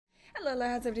Hello,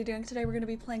 how's everybody doing? Today we're going to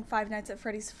be playing Five Nights at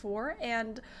Freddy's 4,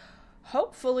 and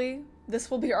hopefully this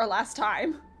will be our last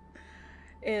time.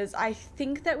 I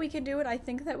think that we can do it. I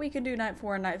think that we can do Night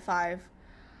 4 and Night 5.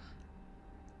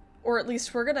 Or at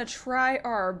least we're going to try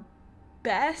our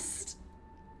best.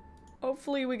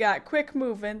 Hopefully we got quick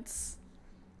movements.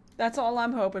 That's all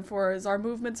I'm hoping for, is our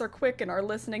movements are quick and our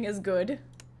listening is good.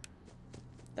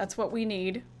 That's what we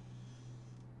need.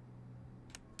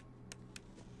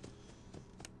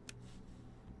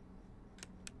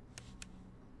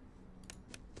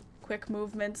 Quick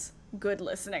movements, good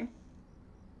listening.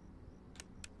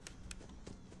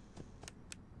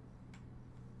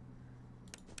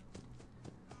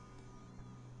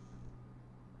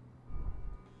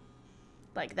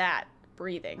 Like that,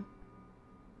 breathing.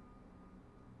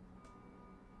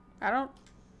 I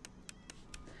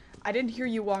didn't hear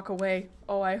you walk away.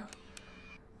 Oh,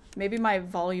 maybe my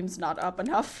volume's not up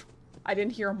enough. I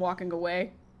didn't hear him walking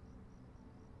away.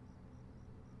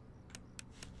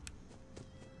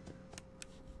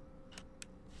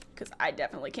 Because I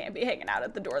definitely can't be hanging out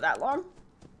at the door that long.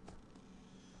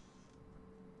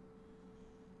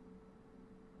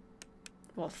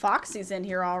 Well, Foxy's in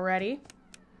here already.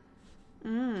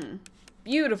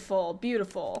 Beautiful,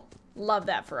 beautiful. Love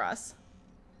that for us.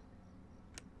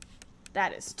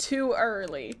 That is too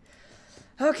early.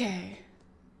 Okay.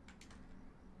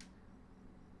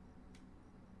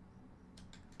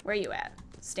 Where you at?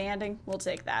 Standing? We'll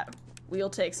take that. We'll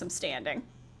take some standing.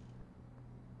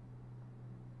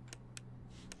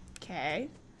 Okay.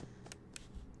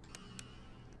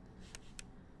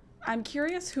 I'm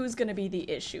curious who's gonna be the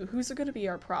issue. Who's gonna be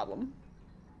our problem?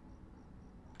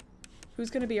 Who's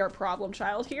gonna be our problem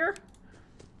child here?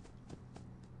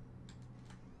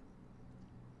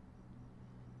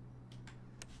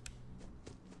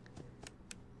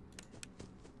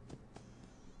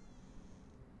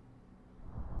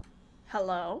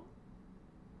 Hello?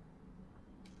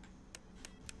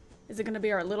 Is it gonna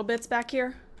be our little bits back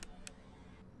here?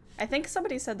 I think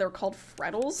somebody said they're called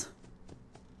frettles.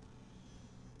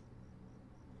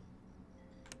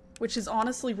 Which is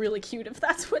honestly really cute if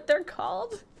that's what they're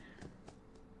called.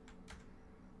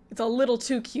 It's a little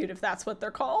too cute if that's what they're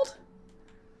called.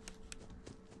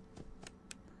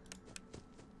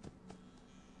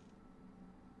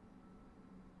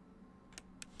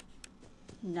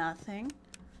 Nothing.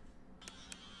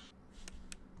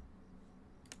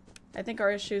 I think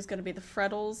our issue is going to be the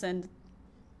frettles and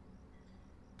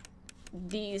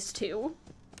these two.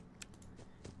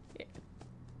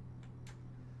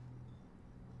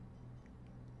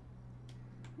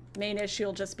 Main issue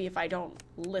will just be if I don't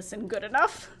listen good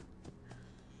enough.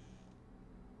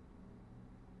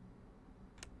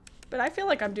 But I feel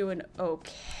like I'm doing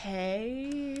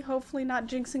okay. Hopefully not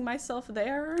jinxing myself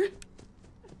there.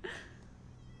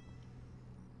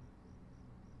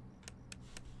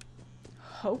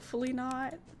 Hopefully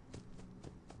not.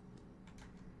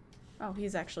 Oh,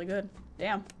 he's actually good.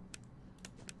 Damn.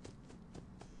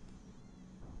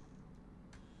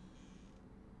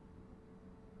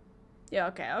 Yeah,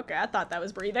 okay, okay. I thought that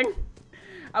was breathing.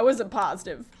 I wasn't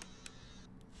positive.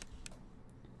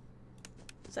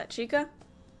 Is that Chica?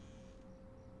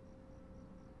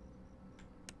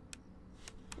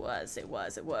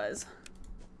 It was.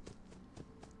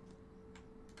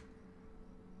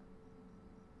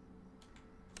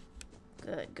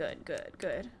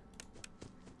 Good.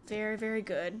 Very, very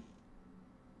good.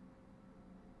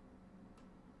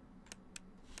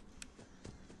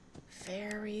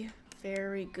 Very,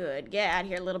 very good. Get out of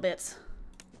here, little bits.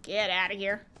 Get out of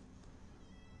here.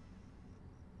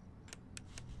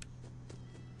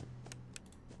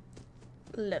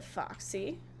 Le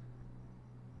Foxy.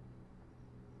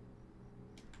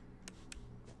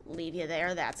 Leave you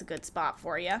there. That's a good spot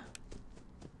for you.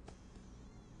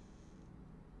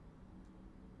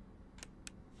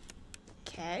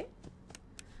 Okay.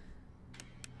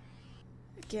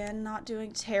 Again, not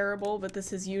doing terrible, but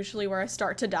this is usually where I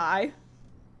start to die.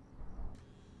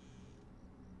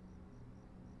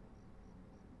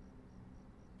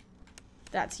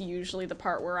 That's usually the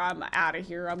part where I'm out of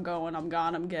here. I'm going, I'm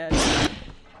gone, I'm good.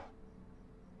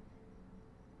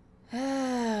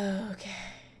 Okay.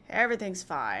 Everything's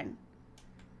fine.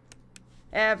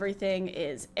 Everything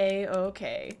is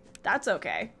a-okay. That's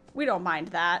okay. We don't mind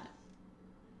that.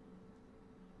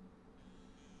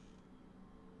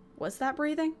 Was that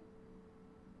breathing?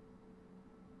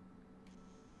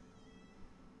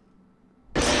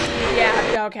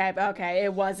 Yeah, okay.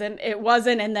 It wasn't,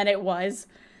 and then it was.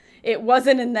 It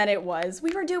wasn't, and then it was.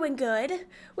 We were doing good.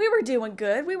 We weren't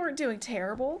doing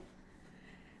terrible.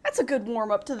 That's a good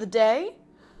warm-up to the day.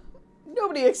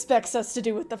 Nobody expects us to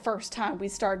do it the first time we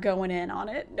start going in on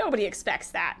it. Nobody expects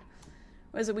that.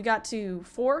 What is it? We got to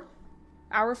 4?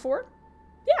 Hour 4?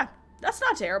 Yeah, that's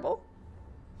not terrible.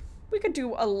 We could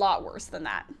do a lot worse than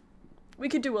that. We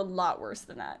could do a lot worse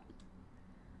than that.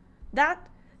 That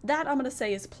I'm gonna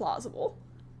say is plausible.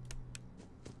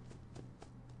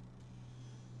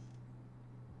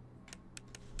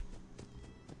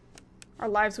 Our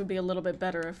lives would be a little bit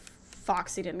better if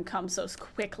Foxy didn't come so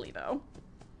quickly, though.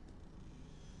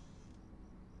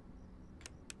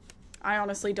 I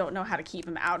honestly don't know how to keep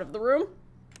him out of the room.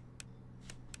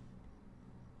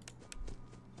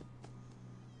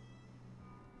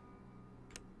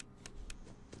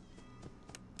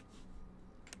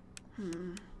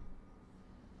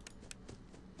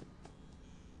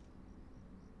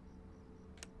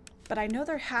 But I know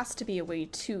there has to be a way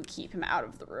to keep him out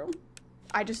of the room.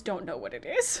 I just don't know what it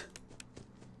is.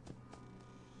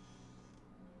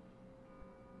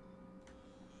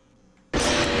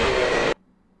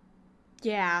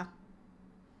 Yeah.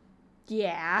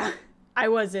 Yeah. I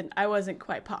wasn't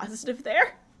quite positive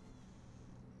there.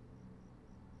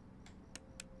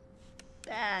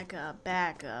 Back up,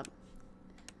 back up.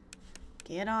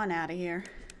 Get on out of here.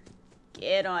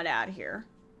 Get on out of here.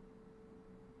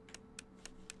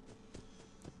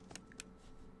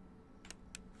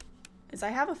 I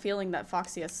have a feeling that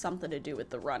Foxy has something to do with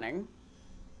the running.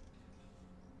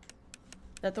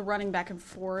 That the running back and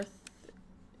forth,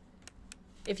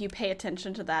 if you pay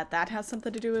attention to that, that has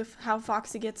something to do with how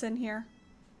Foxy gets in here.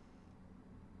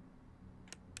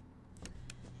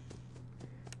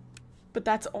 But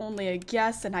that's only a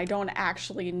guess, and I don't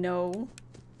actually know.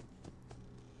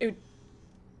 It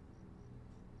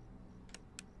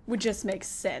would just make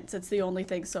sense. It's the only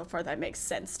thing so far that makes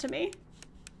sense to me.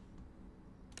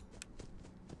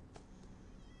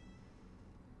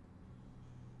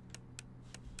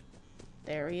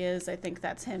 There he is. I think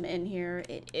that's him in here.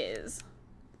 It is.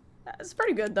 That's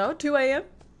pretty good, though. 2 a.m.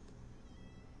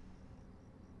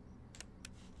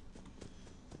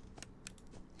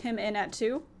 Him in at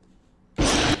 2.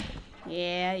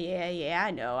 Yeah.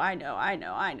 I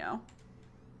know.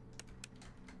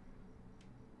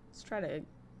 Let's try to...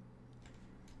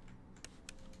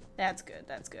 That's good.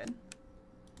 That's good.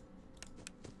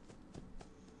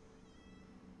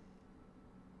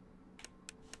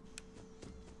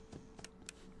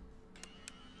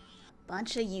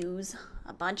 Bunch of yous.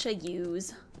 A bunch of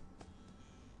yous. Are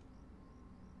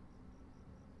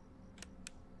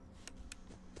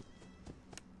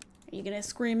you gonna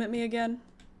scream at me again?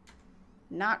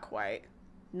 Not quite.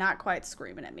 Not quite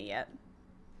screaming at me yet.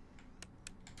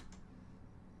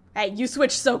 Hey, you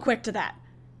switched so quick to that.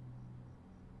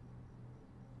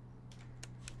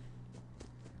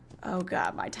 Oh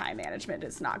god, my time management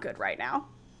is not good right now.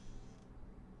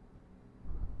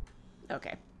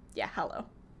 Okay. Yeah, hello.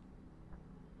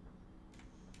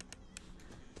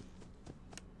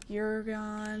 You're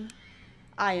gone.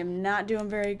 I am not doing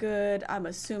very good. I'm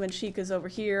assuming Chica's over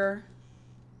here.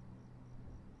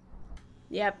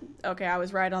 Yep. Okay, I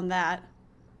was right on that.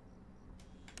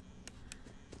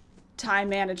 Time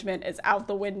management is out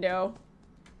the window.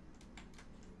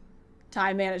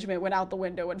 Time management went out the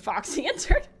window when Foxy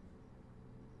entered.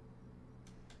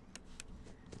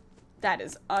 That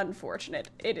is unfortunate.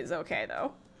 It is okay,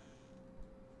 though.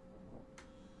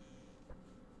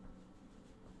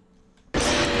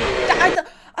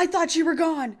 I thought you were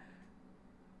gone.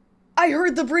 I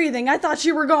heard the breathing. I thought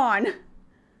you were gone.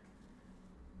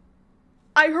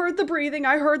 I heard the breathing.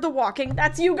 I heard the walking.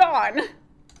 That's you gone.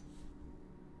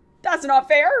 That's not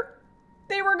fair.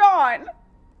 They were gone.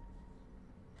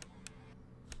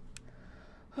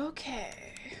 Okay.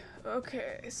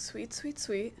 Okay. Sweet, sweet,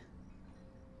 sweet.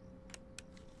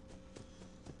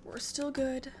 We're still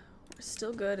good. We're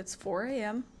still good. It's 4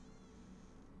 a.m.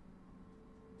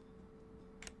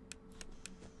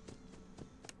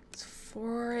 It's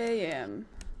 4 a.m.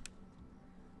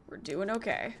 We're doing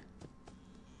okay.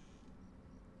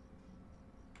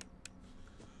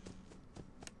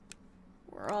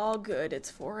 We're all good. It's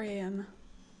 4 a.m.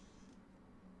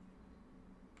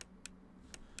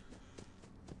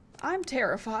 I'm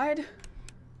terrified.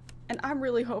 And I'm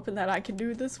really hoping that I can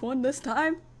do this one this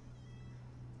time.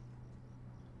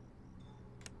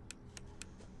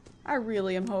 I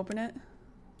really am hoping it.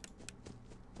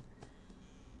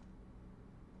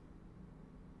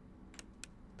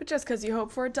 But just because you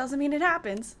hope for it doesn't mean it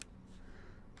happens.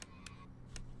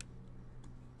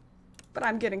 But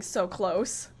I'm getting so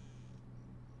close.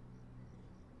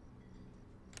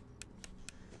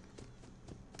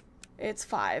 It's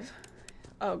 5.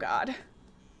 Oh God.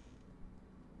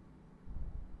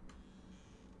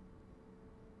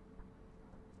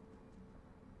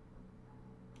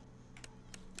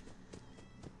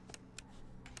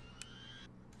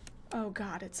 Oh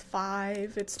god, it's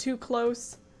 5. It's too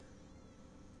close.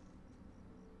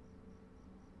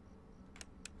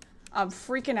 I'm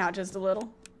freaking out just a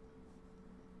little.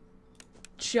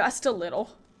 Just a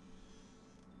little.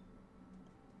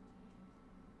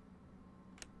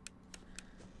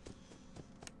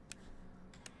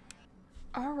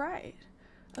 All right.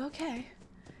 Okay.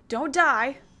 Don't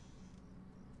die.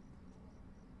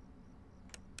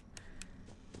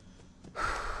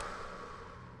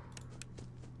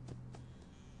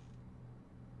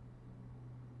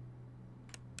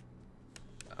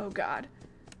 Oh god.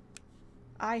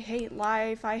 I hate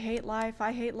life. I hate life.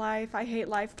 I hate life. I hate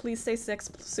life. Please say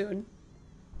 6 soon.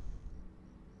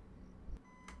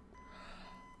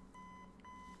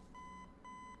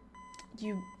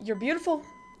 You're beautiful.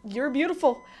 You're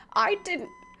beautiful. I didn't...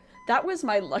 That was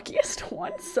my luckiest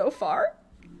one so far.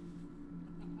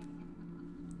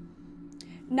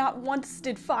 Not once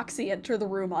did Foxy enter the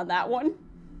room on that one.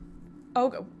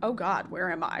 Oh god,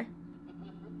 where am I?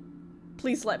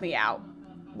 Please let me out.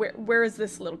 Where is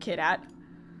this little kid at?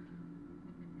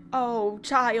 Oh,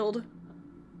 child.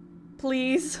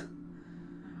 Please.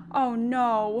 Oh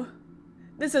no.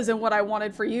 This isn't what I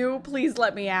wanted for you. Please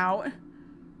let me out.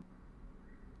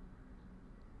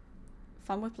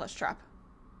 Fun with plush trap.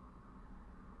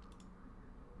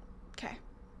 Okay.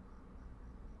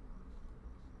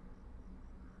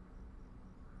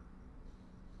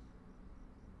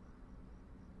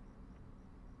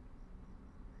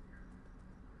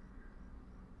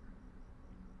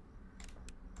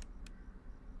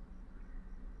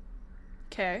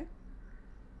 Okay.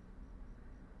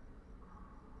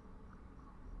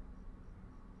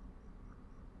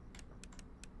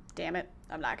 Damn it.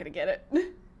 I'm not gonna get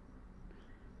it.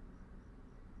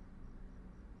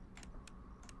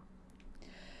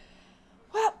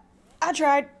 Well, I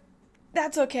tried.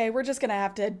 That's okay. We're just gonna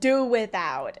have to do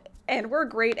without. And we're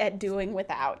great at doing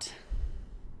without.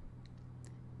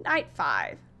 Night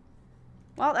 5.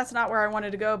 Well, that's not where I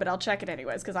wanted to go, but I'll check it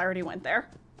anyways, because I already went there.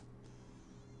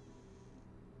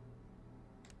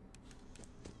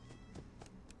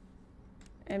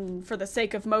 And for the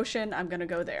sake of motion, I'm gonna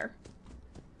go there.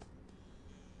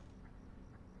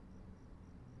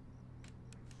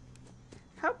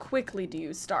 How quickly do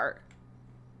you start?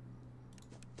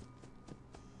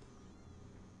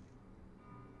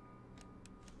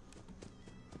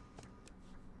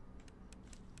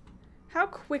 How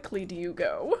quickly do you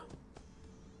go?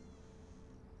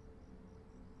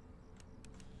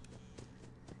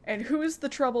 And who's the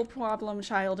trouble problem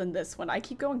child in this one? I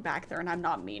keep going back there and I'm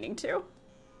not meaning to.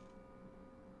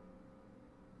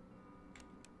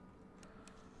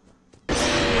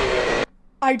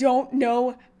 I don't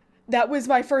know. That was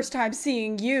my first time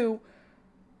seeing you.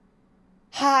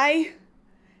 Hi?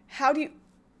 How do you...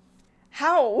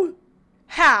 How?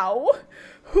 How?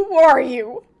 Who are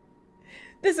you?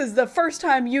 This is the first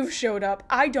time you've showed up.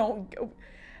 I don't...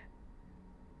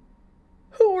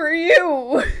 Who are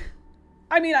you?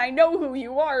 I mean, I know who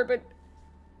you are, but...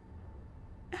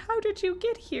 How did you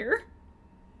get here?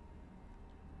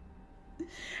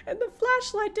 And the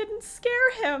flashlight didn't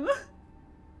scare him.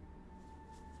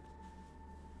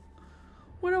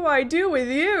 What do I do with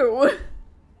you?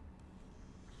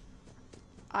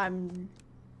 I'm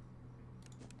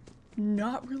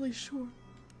not really sure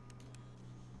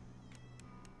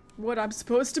what I'm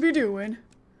supposed to be doing.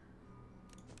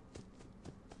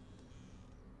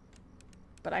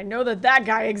 But I know that that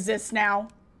guy exists now.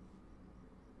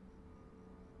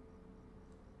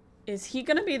 Is he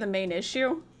gonna be the main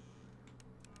issue?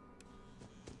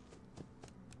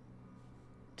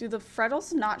 Do the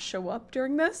Freddles not show up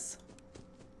during this?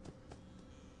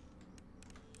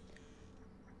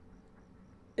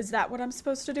 Is that what I'm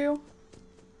supposed to do?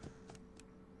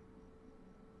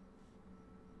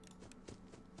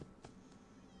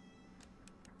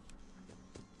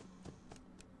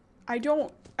 I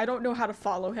don't know how to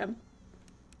follow him.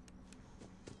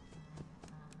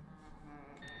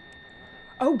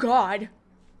 Oh God.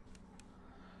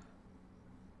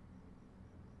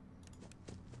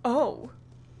 Oh.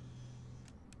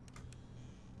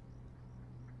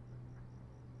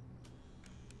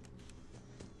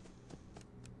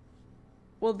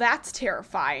 Well, that's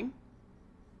terrifying.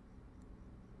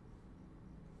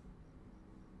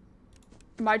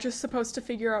 Am I just supposed to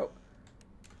figure out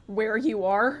where you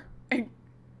are? And...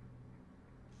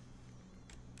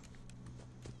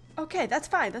 Okay, that's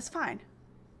fine, that's fine.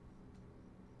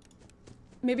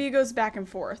 Maybe it goes back and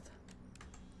forth.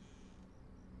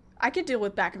 I could deal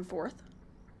with back and forth.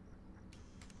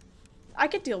 I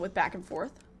could deal with back and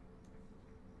forth.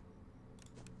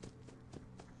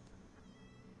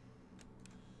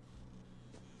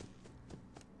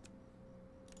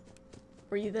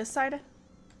 Were you this side?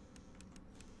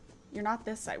 You're not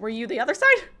this side. Were you the other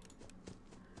side?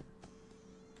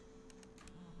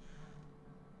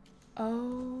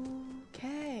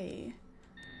 Okay.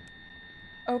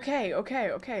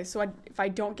 Okay. So if I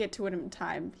don't get to it in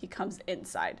time, he comes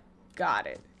inside. Got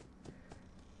it.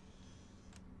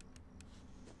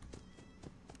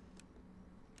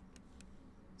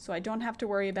 So I don't have to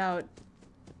worry about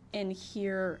in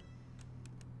here.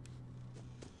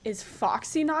 Is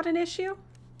Foxy not an issue?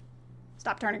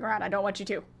 Stop turning around. I don't want you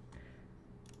to.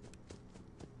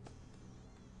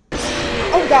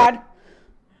 Oh, God.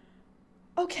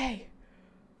 Okay.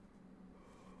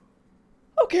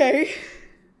 Okay.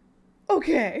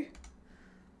 Okay.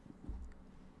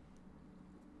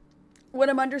 What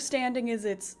I'm understanding is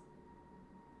it's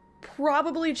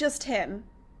probably just him.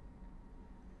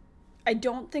 I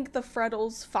don't think the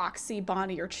Freddles, Foxy,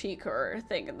 Bonnie, or Chica are a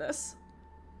thing in this.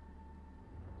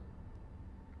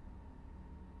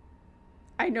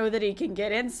 I know that he can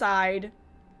get inside,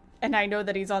 and I know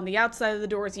that he's on the outside of the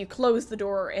doors. You close the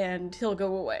door, and he'll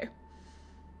go away.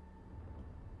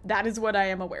 That is what I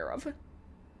am aware of.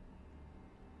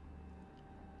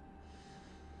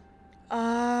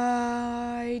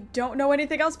 I don't know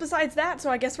anything else besides that, so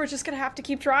I guess we're just gonna have to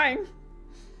keep trying.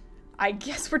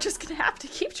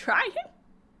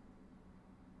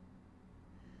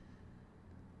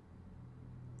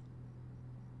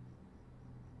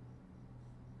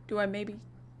 Do I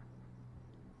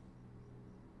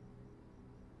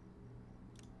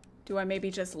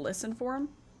maybe just listen for him?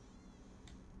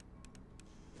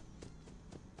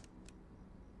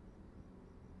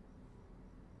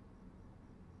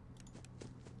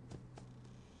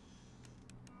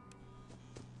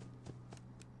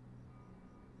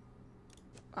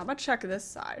 I'm gonna check this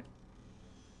side.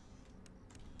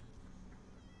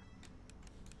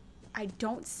 I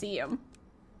don't see him.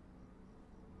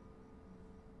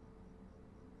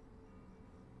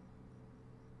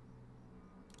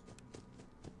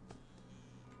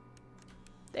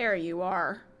 There you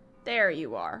are. There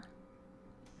you are.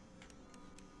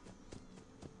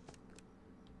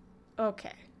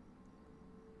 Okay.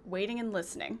 Waiting and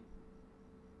listening.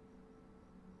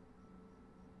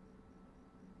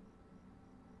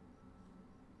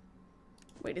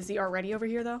 Wait, is he already over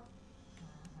here, though?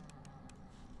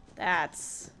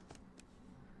 That's...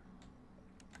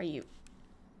 Are you...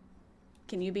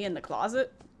 Can you be in the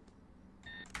closet?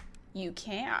 You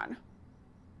can.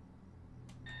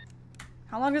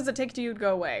 How long does it take you to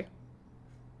go away?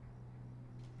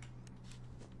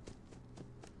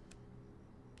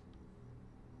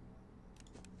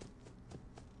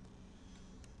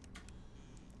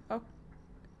 Oh.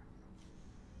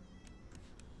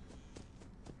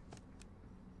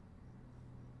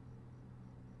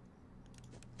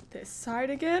 This side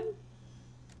again?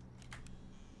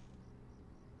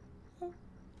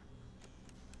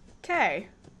 Okay.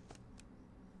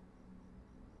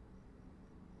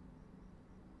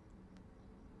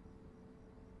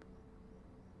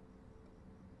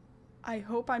 I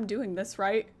hope I'm doing this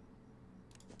right.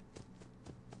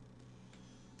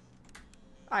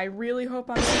 I really hope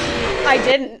I'm... I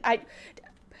didn't.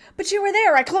 But you were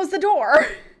there. I closed the door.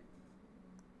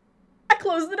 I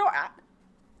closed the door.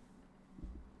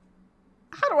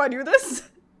 How do I do this?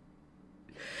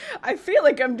 I feel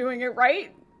like I'm doing it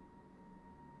right.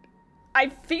 I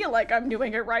feel like I'm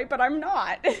doing it right, but I'm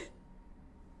not.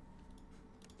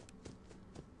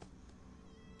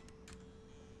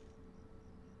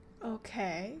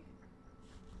 Okay.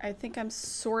 I think I'm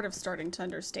sort of starting to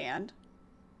understand.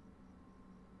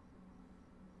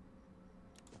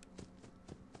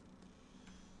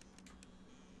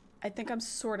 I think I'm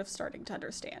sort of starting to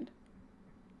understand.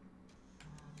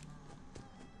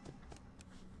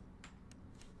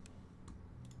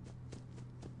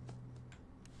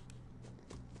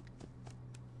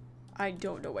 I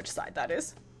don't know which side that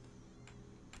is.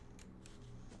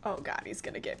 Oh God, he's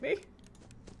gonna get me.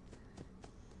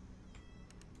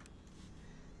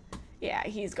 Yeah,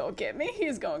 he's gonna get me.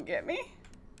 He's gonna get me.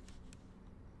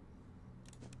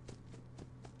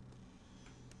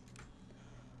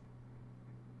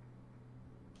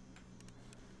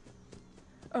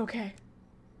 Okay.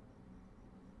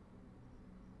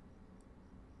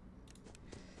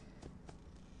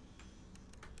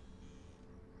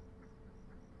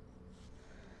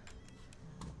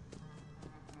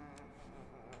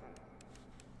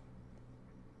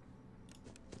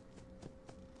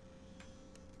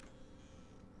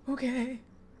 Okay.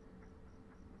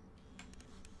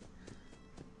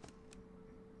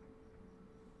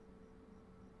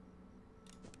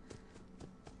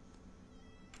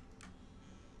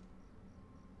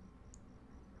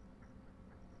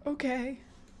 Okay.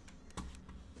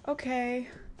 Okay,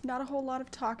 not a whole lot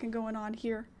of talking going on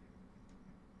here.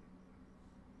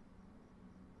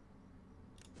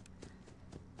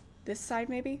 This side,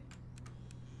 maybe?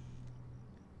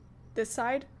 This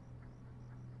side?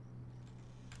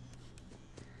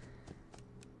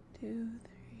 2,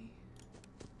 3.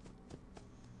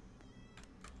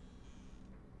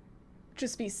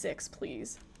 Just be 6,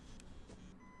 please.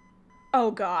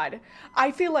 Oh god.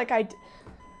 I feel like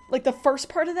like the first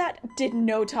part of that did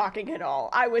no talking at all.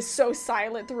 I was so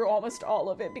silent through almost all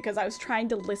of it because I was trying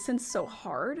to listen so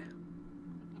hard.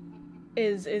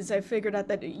 I figured out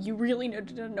that you really need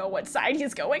to know what side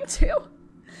he's going to.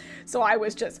 So I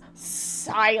was just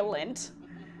silent.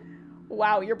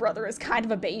 Wow, your brother is kind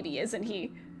of a baby, isn't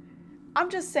he? I'm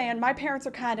just saying, my parents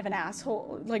are kind of an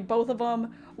asshole. Like, both of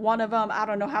them, one of them, I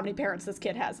don't know how many parents this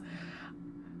kid has.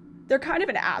 They're kind of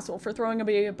an asshole for throwing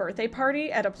a birthday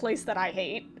party at a place that I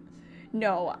hate.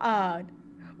 No,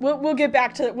 we'll get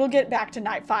back to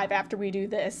night 5 after we do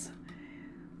this.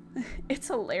 It's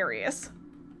hilarious.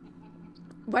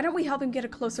 Why don't we help him get a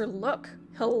closer look?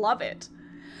 He'll love it.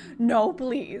 No,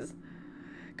 please.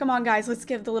 Come on, guys, let's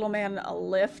give the little man a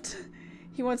lift.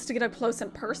 He wants to get up close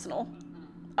and personal.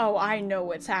 Oh, I know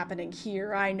what's happening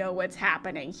here. I know what's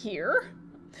happening here.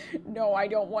 No, I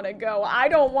don't want to go. I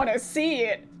don't want to see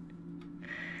it.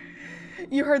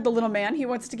 You heard the little man. He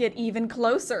wants to get even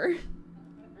closer.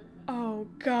 Oh,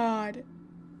 God.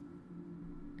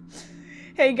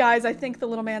 Hey, guys, I think the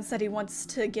little man said he wants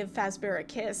to give Fazbear a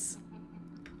kiss.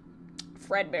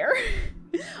 Fredbear.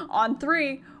 On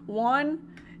 3.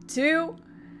 1, 2.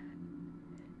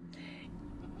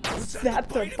 Is that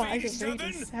the bite of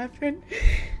 87?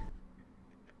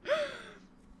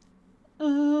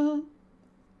 Oh,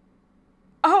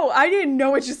 I didn't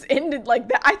know it just ended like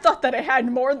that. I thought that it had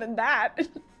more than that.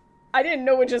 I didn't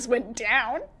know it just went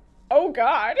down. Oh,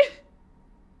 God.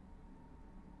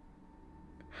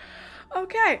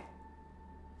 Okay.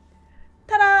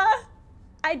 Ta-da!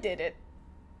 I did it.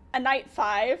 A night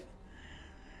 5.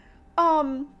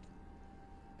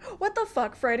 What the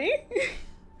fuck, Freddy?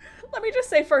 Let me just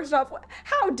say first off,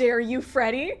 how dare you,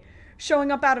 Freddy?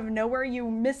 Showing up out of nowhere, you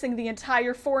missing the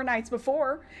entire 4 nights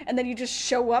before, and then you just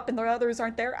show up and the others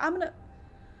aren't there.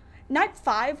 Night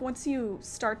 5, once you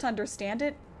start to understand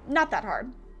it, not that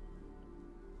hard.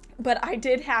 But I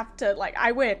did have to, like,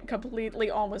 I went completely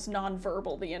almost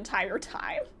non-verbal the entire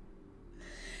time.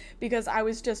 Because I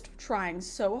was just trying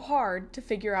so hard to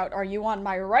figure out, are you on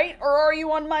my right or are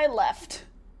you on my left?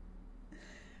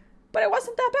 But it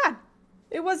wasn't that bad.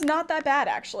 It was not that bad,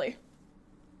 actually.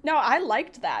 No, I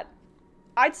liked that.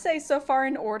 I'd say so far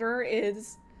in order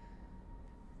is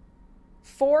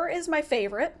 4 is my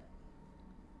favorite,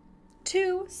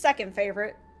 2 second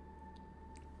favorite,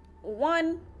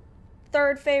 1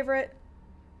 third favorite,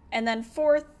 and then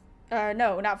third,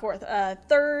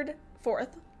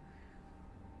 fourth.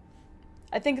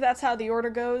 I think that's how the order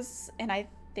goes, and I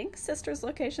think Sister's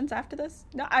Location's after this.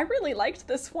 No, I really liked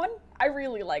this one.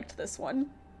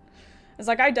 It's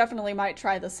like, I definitely might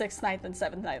try the 6th, 9th, and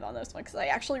 7th night on this one, because I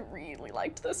actually really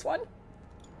liked this one.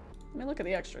 Let me look at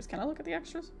the extras. Can I look at the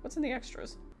extras? What's in the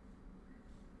extras?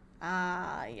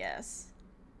 Ah, yes.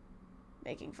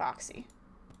 Making Foxy.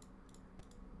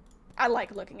 I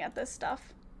like looking at this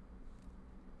stuff.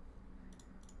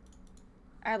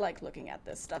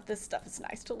 This stuff is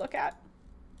nice to look at.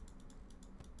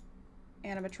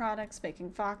 Animatronics,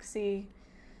 Making Foxy.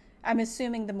 I'm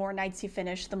assuming the more nights you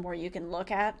finish, the more you can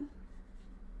look at.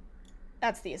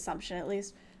 That's the assumption, at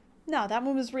least. No, that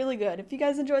one was really good. If you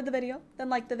guys enjoyed the video, then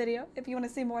like the video. If you want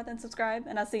to see more, then subscribe,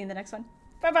 and I'll see you in the next one.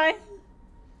 Bye-bye!